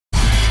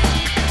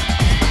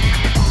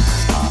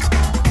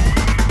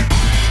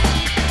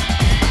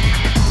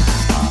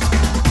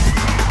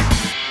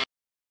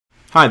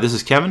Hi, this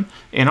is Kevin,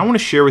 and I want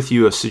to share with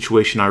you a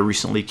situation I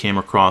recently came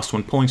across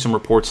when pulling some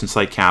reports in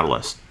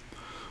SiteCatalyst.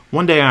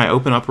 One day I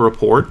opened up a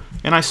report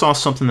and I saw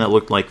something that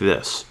looked like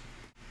this.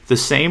 The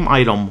same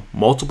item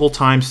multiple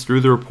times through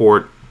the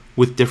report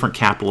with different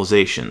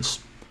capitalizations.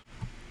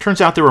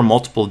 Turns out there were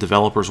multiple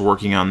developers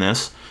working on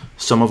this.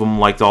 Some of them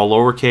liked all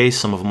lowercase,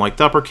 some of them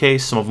liked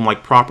uppercase, some of them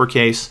liked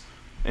propercase,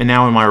 and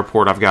now in my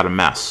report I've got a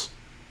mess.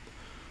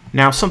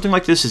 Now, something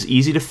like this is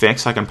easy to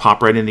fix. I can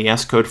pop right in the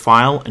S-code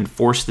file and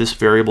force this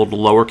variable to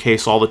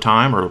lowercase all the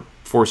time, or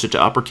force it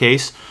to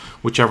uppercase,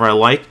 whichever I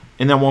like,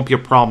 and that won't be a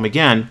problem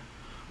again.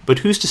 But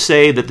who's to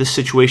say that this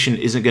situation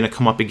isn't going to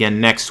come up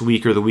again next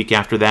week or the week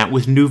after that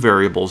with new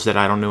variables that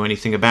I don't know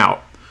anything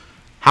about?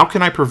 How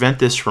can I prevent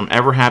this from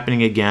ever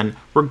happening again,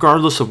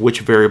 regardless of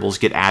which variables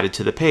get added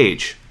to the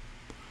page?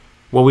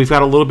 Well, we've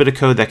got a little bit of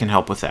code that can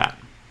help with that.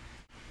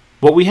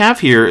 What we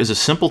have here is a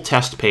simple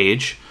test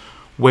page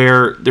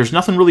where there's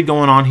nothing really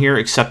going on here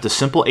except the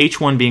simple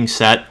H1 being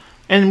set,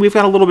 and we've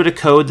got a little bit of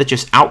code that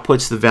just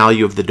outputs the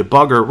value of the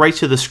debugger right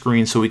to the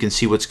screen so we can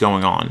see what's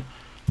going on.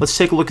 Let's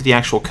take a look at the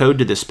actual code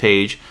to this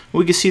page, and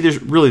we can see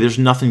there's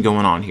nothing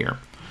going on here.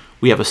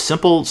 We have a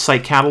simple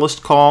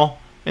SiteCatalyst call,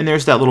 and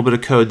there's that little bit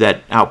of code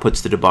that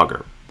outputs the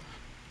debugger.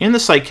 In the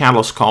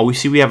SiteCatalyst call, we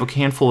see we have a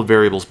handful of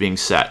variables being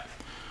set.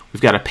 We've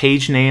got a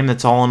page name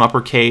that's all in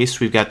uppercase,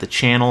 we've got the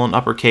channel in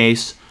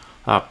uppercase,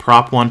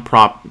 prop 1 and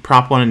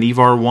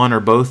evar1 are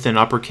both in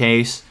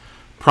uppercase.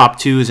 Prop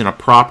 2 is in a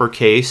proper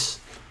case.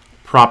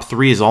 Prop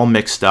 3 is all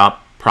mixed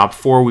up. Prop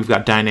 4, we've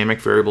got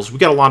dynamic variables. We've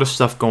got a lot of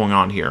stuff going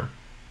on here.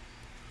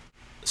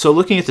 So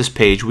looking at this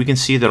page, we can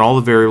see that all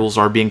the variables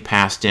are being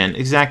passed in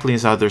exactly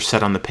as how they're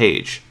set on the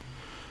page.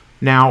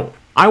 Now,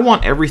 I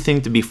want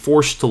everything to be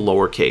forced to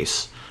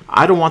lowercase.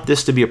 I don't want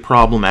this to be a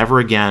problem ever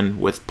again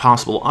with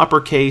possible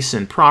uppercase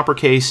and proper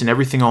case and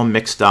everything all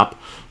mixed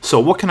up. So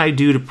what can I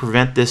do to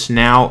prevent this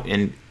now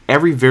and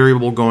every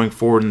variable going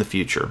forward in the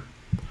future?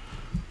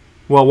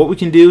 Well, what we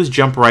can do is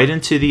jump right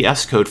into the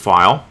S-code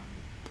file,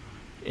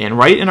 and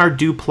right in our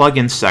Do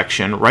Plugins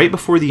section, right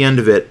before the end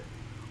of it,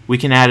 we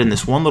can add in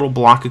this one little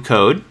block of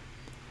code.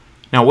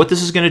 Now what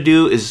this is going to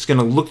do is it's going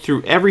to look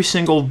through every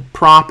single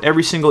prop,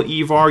 every single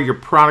evar, your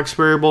products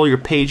variable, your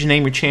page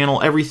name, your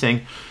channel,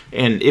 everything.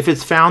 And if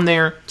it's found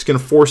there, it's going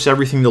to force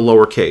everything to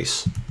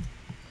lowercase.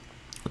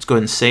 Let's go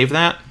ahead and save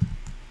that.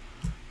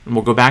 And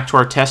we'll go back to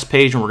our test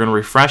page and we're going to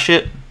refresh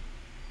it.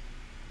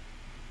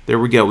 There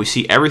we go. We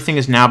see everything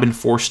has now been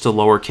forced to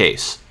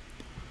lowercase.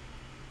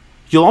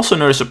 You'll also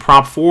notice that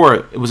prop 4,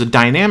 it was a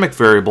dynamic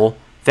variable.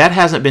 That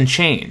hasn't been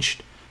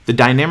changed. The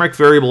dynamic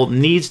variable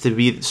needs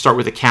to start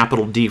with a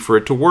capital D for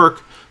it to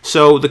work.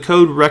 So the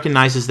code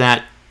recognizes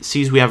that,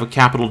 sees we have a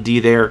capital D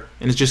there,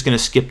 and it's just going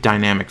to skip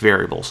dynamic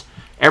variables.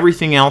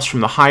 Everything else from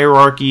the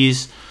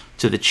hierarchies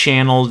to the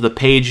channel, the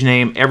page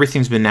name,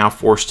 everything's been now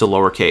forced to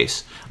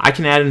lowercase. I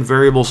can add in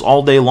variables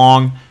all day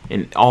long,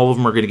 and all of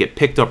them are going to get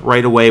picked up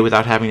right away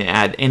without having to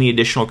add any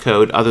additional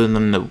code other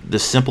than the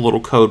simple little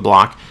code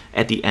block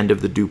at the end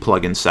of the Do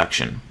Plugins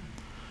section.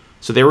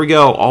 So there we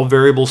go, all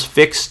variables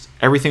fixed,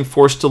 everything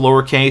forced to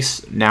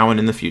lowercase, now and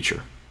in the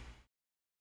future.